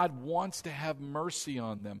 and God wants to have mercy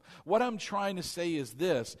on them. What I'm trying to say is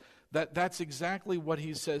this, that's exactly what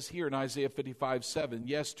he says here in Isaiah 55:7.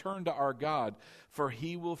 Yes, turn to our God, for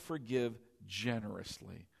he will forgive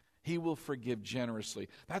generously. He will forgive generously.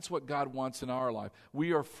 That's what God wants in our life.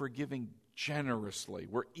 We are forgiving generously.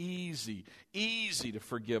 We're easy to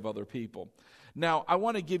forgive other people. Now, I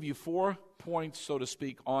want to give you 4 points, so to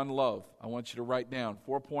speak, on love. I want you to write down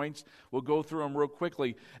 4 points. We'll go through them real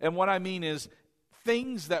quickly. And what I mean is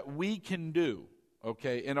things that we can do,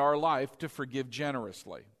 okay, in our life to forgive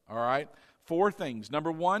generously. All right? 4 things. Number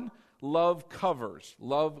 1, love covers.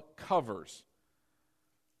 Love covers.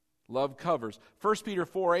 Love covers. 1 Peter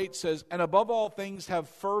 4:8 says, and above all things have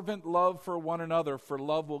fervent love for one another, for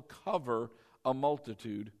love will cover a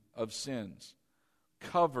multitude of sins.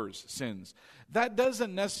 Covers sins. That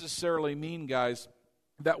doesn't necessarily mean, guys,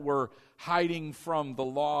 that we're hiding from the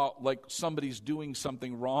law, like somebody's doing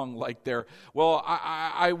something wrong, like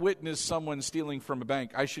I witnessed someone stealing from a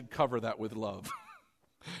bank. I should cover that with love.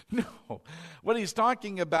 No. What he's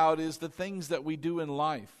talking about is the things that we do in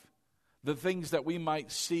life. The things that we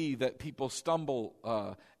might see that people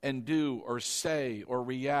stumble and do or say or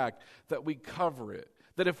react, that we cover it.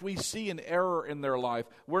 That if we see an error in their life,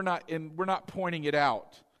 we're not pointing it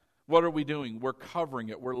out. What are we doing? We're covering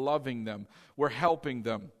it. We're loving them. We're helping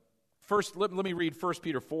them. First, let me read 1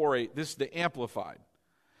 Peter 4:8. This is the Amplified.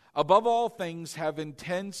 Above all things, have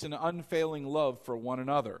intense and unfailing love for one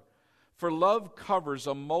another. For love covers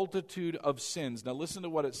a multitude of sins. Now listen to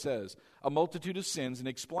what it says. A multitude of sins, and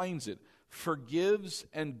explains it. Forgives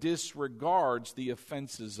and disregards the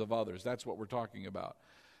offenses of others. That's what we're talking about.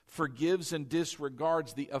 Forgives and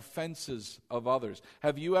disregards the offenses of others.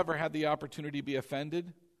 Have you ever had the opportunity to be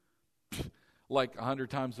offended? Like 100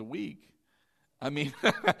 times a week. I mean,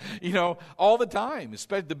 all the time.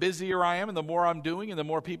 Especially the busier I am and the more I'm doing and the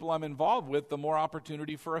more people I'm involved with, the more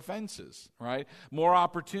opportunity for offenses, right? More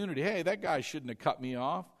opportunity. Hey, that guy shouldn't have cut me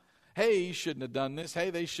off. Hey, he shouldn't have done this. Hey,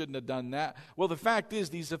 they shouldn't have done that. Well, the fact is,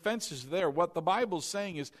 these offenses are there. What the Bible's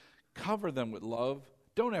saying is cover them with love.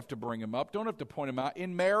 Don't have to bring them up. Don't have to point them out.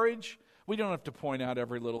 In marriage, we don't have to point out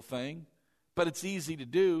every little thing. But it's easy to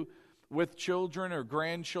do with children or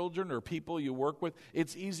grandchildren or people you work with.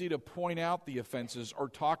 It's easy to point out the offenses or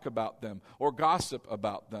talk about them or gossip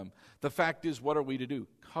about them. The fact is, what are we to do?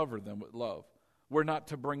 Cover them with love. We're not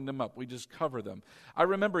to bring them up. We just cover them. I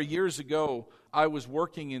remember years ago, I was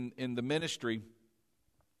working in the ministry,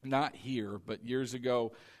 not here, but years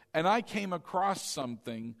ago, and I came across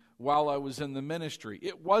something while I was in the ministry.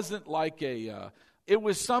 It wasn't like it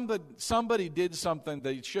was somebody did something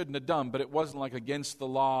they shouldn't have done, but it wasn't like against the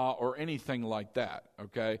law or anything like that,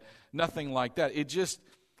 okay? Nothing like that. It just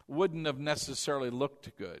wouldn't have necessarily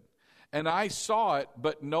looked good. And I saw it,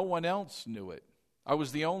 but no one else knew it. I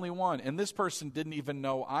was the only one, and this person didn't even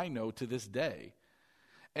know I know to this day.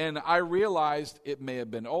 And I realized it may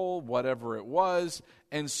have been old, whatever it was,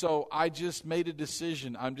 and so I just made a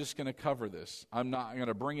decision. I'm just going to cover this. I'm not going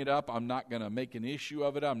to bring it up. I'm not going to make an issue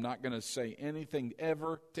of it. I'm not going to say anything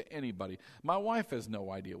ever to anybody. My wife has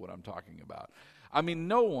no idea what I'm talking about. I mean,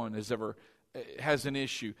 no one has an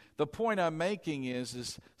issue. The point I'm making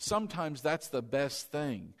is sometimes that's the best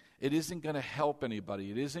thing. It isn't going to help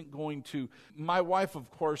anybody. It isn't going to. My wife,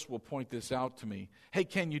 of course, will point this out to me. Hey,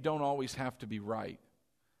 Ken, you don't always have to be right.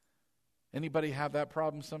 Anybody have that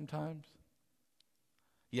problem sometimes?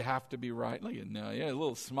 You have to be right. Look at a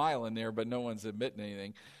little smile in there, but no one's admitting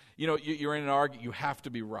anything. You're in an argument. You have to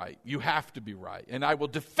be right. You have to be right. And I will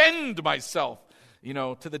defend myself,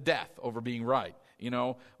 to the death over being right.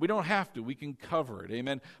 We don't have to. We can cover it.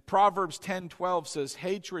 Amen. Proverbs 10:12 says,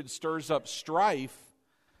 hatred stirs up strife,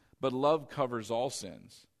 but love covers all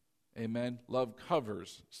sins. Amen. Love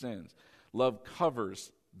covers sins. Love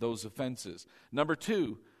covers those offenses. Number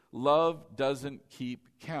 2, love doesn't keep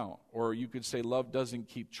count, or you could say love doesn't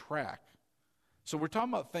keep track. So we're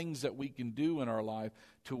talking about things that we can do in our life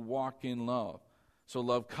to walk in love. So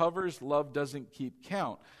love covers, love doesn't keep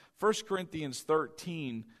count. 1 Corinthians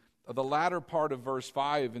 13, the latter part of verse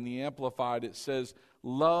 5 in the Amplified, it says,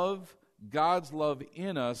 love, God's love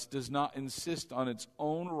in us does not insist on its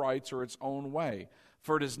own rights or its own way,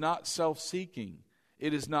 for it is not self-seeking.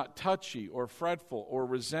 It is not touchy or fretful or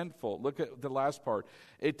resentful. Look at the last part.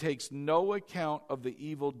 It takes no account of the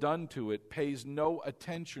evil done to it, pays no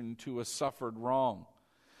attention to a suffered wrong.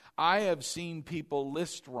 I have seen people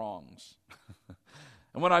list wrongs.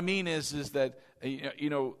 And what I mean is that,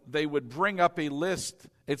 they would bring up a list.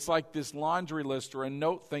 It's like this laundry list or a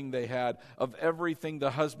note thing they had of everything the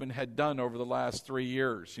husband had done over the last 3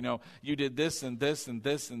 years. You did this and this and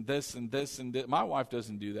this and this and this and this. My wife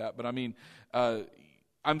doesn't do that, but I mean,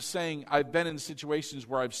 I'm saying I've been in situations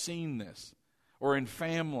where I've seen this, or in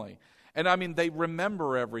family. And I mean, they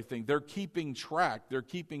remember everything. They're keeping track. They're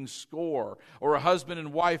keeping score. Or a husband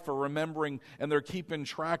and wife are remembering, and they're keeping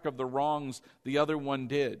track of the wrongs the other one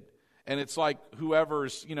did. And it's like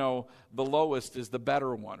whoever's, the lowest is the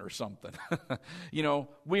better one or something.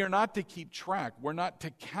 We are not to keep track. We're not to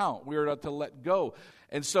count. We are not to let go.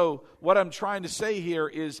 And so what I'm trying to say here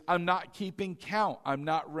is I'm not keeping count. I'm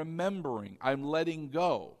not remembering. I'm letting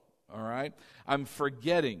go. All right? I'm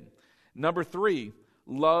forgetting. Number 3,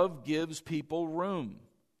 love gives people room.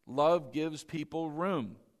 Love gives people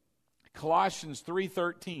room. Colossians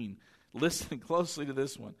 3:13. Listen closely to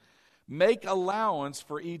this one. Make allowance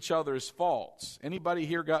for each other's faults. Anybody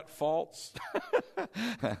here got faults?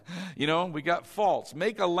 We got faults.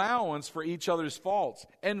 Make allowance for each other's faults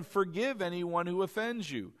and forgive anyone who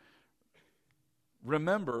offends you.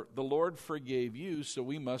 Remember, the Lord forgave you, so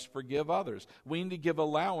we must forgive others. We need to give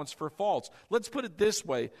allowance for faults. Let's put it this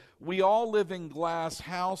way. We all live in glass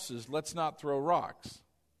houses. Let's not throw rocks.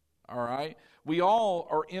 All right? We all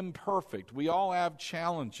are imperfect. We all have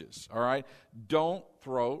challenges. All right? Don't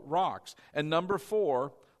throw rocks. And number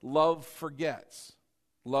 4, love forgets.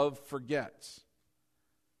 Love forgets.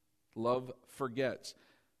 Love forgets.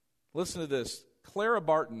 Listen to this. Clara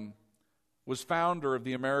Barton was founder of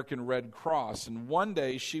the American Red Cross, and one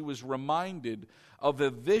day she was reminded of a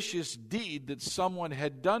vicious deed that someone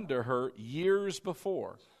had done to her years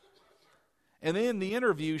before. And in the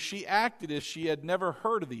interview, she acted as she had never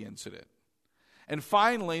heard of the incident. And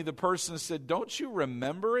finally, the person said, "Don't you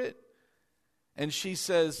remember it?" And she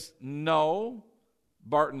says, "No."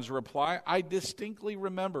 Barton's reply, "I distinctly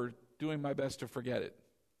remember doing my best to forget it."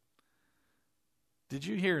 Did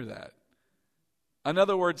you hear that? In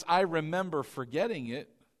other words, I remember forgetting it,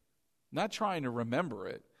 not trying to remember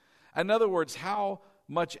it. In other words, how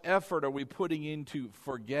much effort are we putting into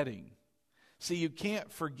forgetting? See, you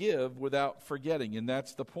can't forgive without forgetting, and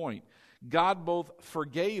that's the point. God both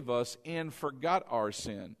forgave us and forgot our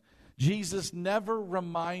sin. Jesus never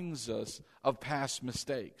reminds us of past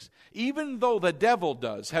mistakes, even though the devil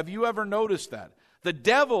does. Have you ever noticed that? The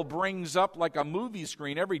devil brings up like a movie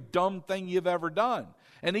screen every dumb thing you've ever done.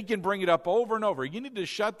 And he can bring it up over and over. You need to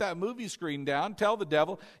shut that movie screen down. Tell the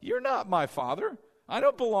devil, "You're not my father. I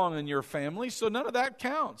don't belong in your family, so none of that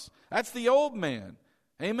counts. That's the old man."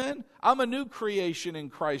 Amen? I'm a new creation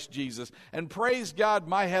in Christ Jesus. And praise God,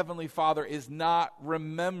 my Heavenly Father is not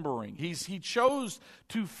remembering. He chose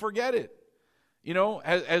to forget it. You know,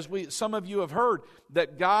 as some of you have heard,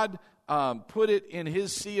 that God put it in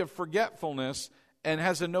His sea of forgetfulness and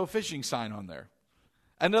has a no fishing sign on there.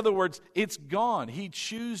 In other words, it's gone. He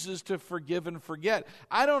chooses to forgive and forget.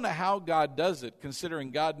 I don't know how God does it,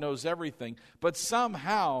 considering God knows everything, but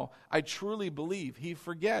somehow I truly believe He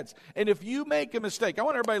forgets. And if you make a mistake, I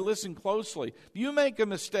want everybody to listen closely. If you make a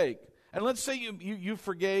mistake, and let's say you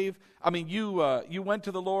forgave, you went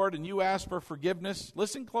to the Lord and you asked for forgiveness.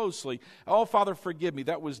 Listen closely. "Oh, Father, forgive me.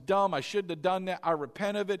 That was dumb. I shouldn't have done that. I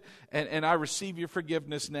repent of it, and I receive your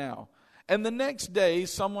forgiveness now." And the next day,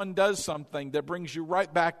 someone does something that brings you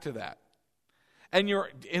right back to that. And you're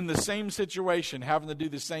in the same situation, having to do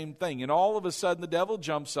the same thing. And all of a sudden, the devil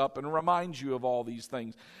jumps up and reminds you of all these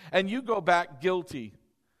things. And you go back guilty.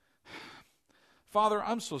 "Father,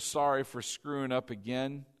 I'm so sorry for screwing up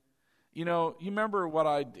again. You remember what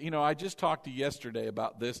I just talked to you yesterday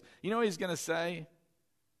about this." You know what he's going to say?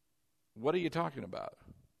 "What are you talking about?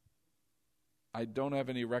 I don't have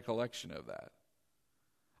any recollection of that.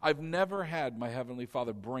 I've never had my Heavenly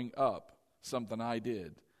Father bring up something I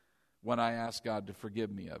did when I asked God to forgive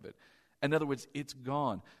me of it." In other words, it's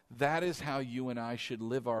gone. That is how you and I should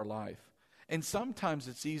live our life. And sometimes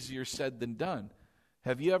it's easier said than done.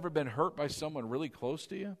 Have you ever been hurt by someone really close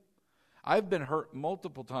to you? I've been hurt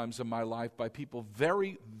multiple times in my life by people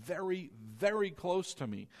very, very, very close to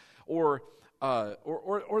me, or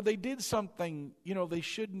they did something they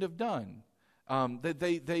shouldn't have done. That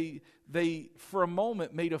they for a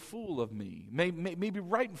moment made a fool of me, maybe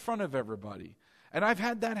right in front of everybody, and I've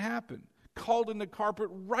had that happen. Called in the carpet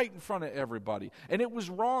right in front of everybody, and it was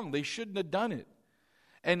wrong. They shouldn't have done it,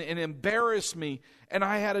 and embarrassed me. And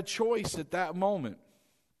I had a choice at that moment.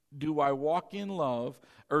 Do I walk in love,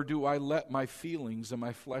 or do I let my feelings and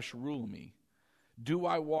my flesh rule me? Do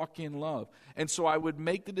I walk in love? And so I would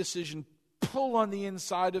make the decision, pull on the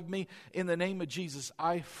inside of me, in the name of Jesus,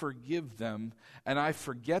 I forgive them, and I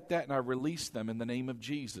forget that, and I release them in the name of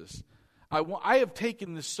Jesus. I have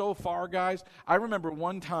taken this so far, guys. I remember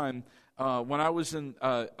one time when I was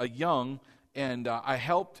a young, and I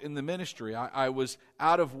helped in the ministry. I was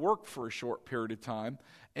out of work for a short period of time,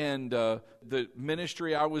 and the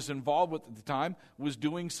ministry I was involved with at the time was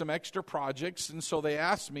doing some extra projects, and so they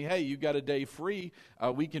asked me, hey, you got a day free,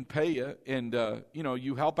 we can pay you, and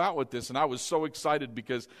you help out with this. And I was so excited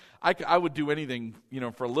because I would do anything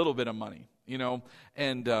for a little bit of money,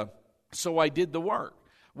 and so I did the work.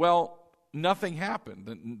 Well, nothing happened,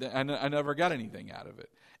 and I never got anything out of it.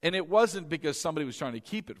 And it wasn't because somebody was trying to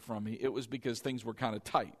keep it from me. It was because things were kind of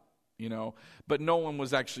tight, But no one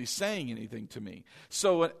was actually saying anything to me.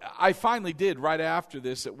 So I finally did right after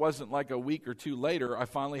this. It wasn't like a week or two later. I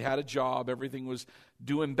finally had a job. Everything was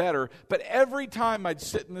doing better. But every time I'd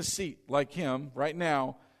sit in the seat like him right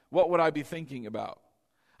now, what would I be thinking about?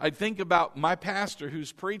 I'd think about my pastor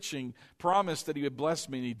who's preaching promised that he would bless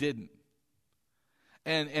me, and he didn't.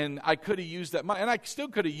 And I could have used that money, and I still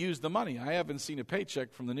could have used the money. I haven't seen a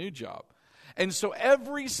paycheck from the new job. And so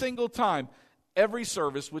every single time, every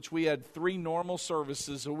service, which we had 3 normal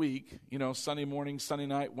services a week, Sunday morning, Sunday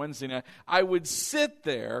night, Wednesday night, I would sit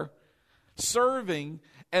there serving,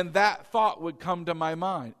 and that thought would come to my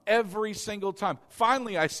mind every single time.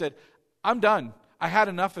 Finally, I said, I'm done. I had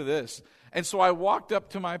enough of this. And so I walked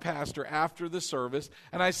up to my pastor after the service,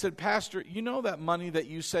 and I said, Pastor, you know that money that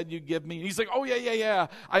you said you'd give me? And he's like, oh, yeah.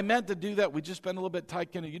 I meant to do that. We just been a little bit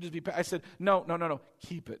tight. Can you just be? I said, no.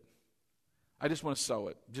 Keep it. I just want to sow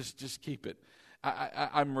it. Just keep it.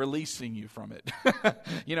 I'm releasing you from it.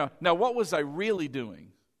 Now what was I really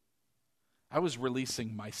doing? I was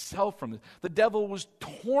releasing myself from this. The devil was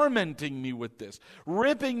tormenting me with this,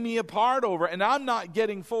 ripping me apart over it, and I'm not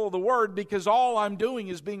getting full of the word because all I'm doing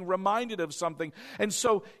is being reminded of something. And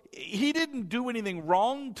so he didn't do anything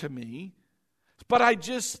wrong to me, but I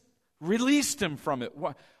just released him from it.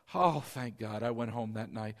 Oh, thank God I went home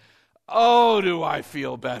that night. Oh, do I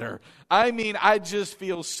feel better. I mean, I just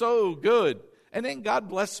feel so good. And then God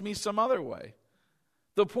blessed me some other way.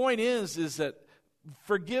 The point is that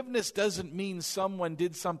forgiveness doesn't mean someone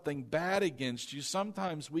did something bad against you.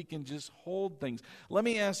 Sometimes we can just hold things. Let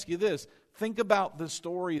me ask you this. Think about the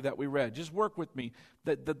story that we read. Just work with me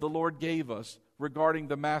that the Lord gave us regarding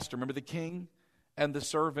the master. Remember the king and the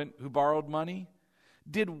servant who borrowed money?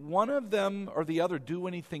 Did one of them or the other do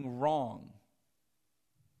anything wrong?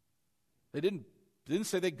 They didn't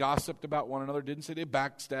say they gossiped about one another, didn't say they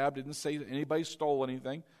backstabbed, didn't say anybody stole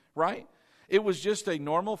anything, right? It was just a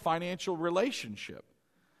normal financial relationship.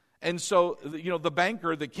 And so, the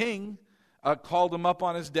banker, the king, called him up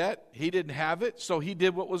on his debt. He didn't have it, so he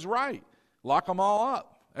did what was right. Lock them all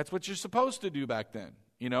up. That's what you're supposed to do back then.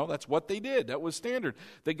 That's what they did. That was standard.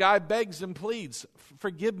 The guy begs and pleads,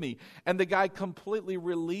 forgive me. And the guy completely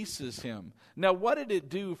releases him. Now, what did it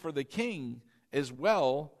do for the king as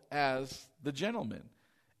well as the gentleman?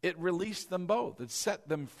 It released them both. It set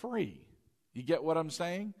them free. You get what I'm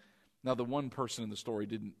saying? Now, the one person in the story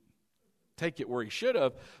didn't take it where he should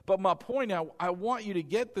have. But my point I want you to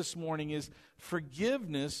get this morning is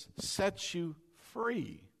forgiveness sets you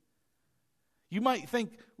free. You might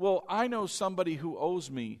think, well, I know somebody who owes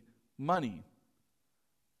me money.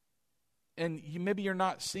 And maybe you're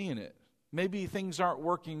not seeing it. Maybe things aren't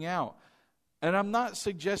working out. And I'm not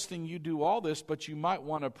suggesting you do all this, but you might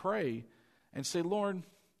want to pray and say, Lord,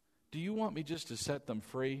 do you want me just to set them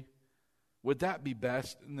free? Would that be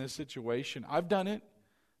best in this situation? I've done it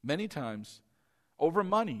many times. Over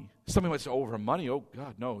money. Somebody might say, over money? Oh,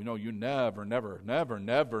 God, no, you never,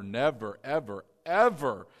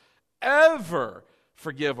 ever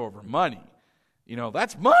forgive over money.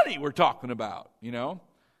 That's money we're talking about,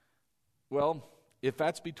 Well, if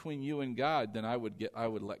that's between you and God, then I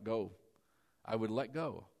would let go. I would let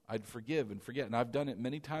go. I'd forgive and forget. And I've done it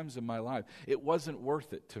many times in my life. It wasn't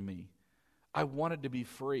worth it to me. I wanted to be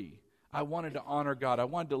free. I wanted to honor God. I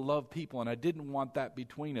wanted to love people, and I didn't want that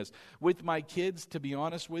between us. With my kids, to be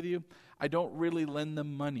honest with you, I don't really lend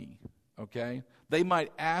them money. okay? They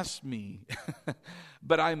might ask me,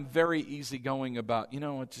 but I'm very easygoing about,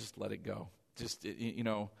 just let it go. Just,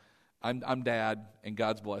 I'm dad, and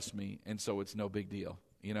God's blessed me, and so it's no big deal.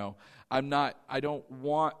 I don't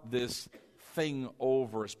want this thing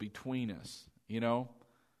over us, between us,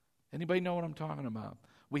 Anybody know what I'm talking about?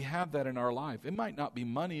 We have that in our life. It might not be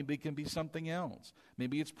money, but it can be something else.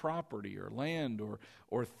 Maybe it's property or land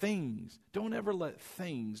or things. Don't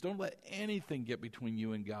let anything get between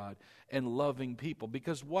you and God and loving people.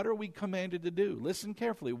 Because what are we commanded to do? Listen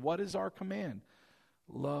carefully. What is our command?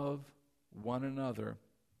 Love one another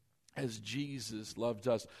as Jesus loved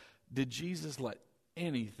us. Did Jesus let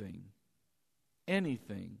anything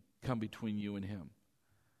come between you and him?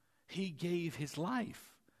 He gave his life.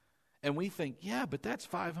 And we think, yeah, but that's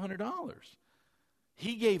 $500.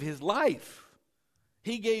 He gave his life.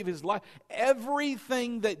 He gave his life.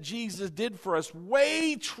 Everything that Jesus did for us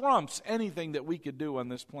way trumps anything that we could do on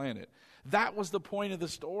this planet. That was the point of the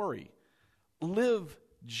story. Live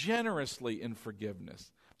generously in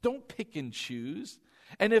forgiveness. Don't pick and choose.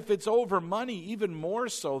 And if it's over money, even more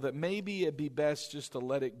so, that maybe it'd be best just to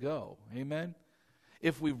let it go. Amen?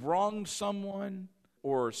 If we've wronged someone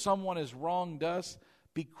or someone has wronged us,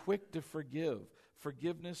 be quick to forgive.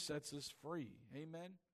 Forgiveness sets us free. Amen?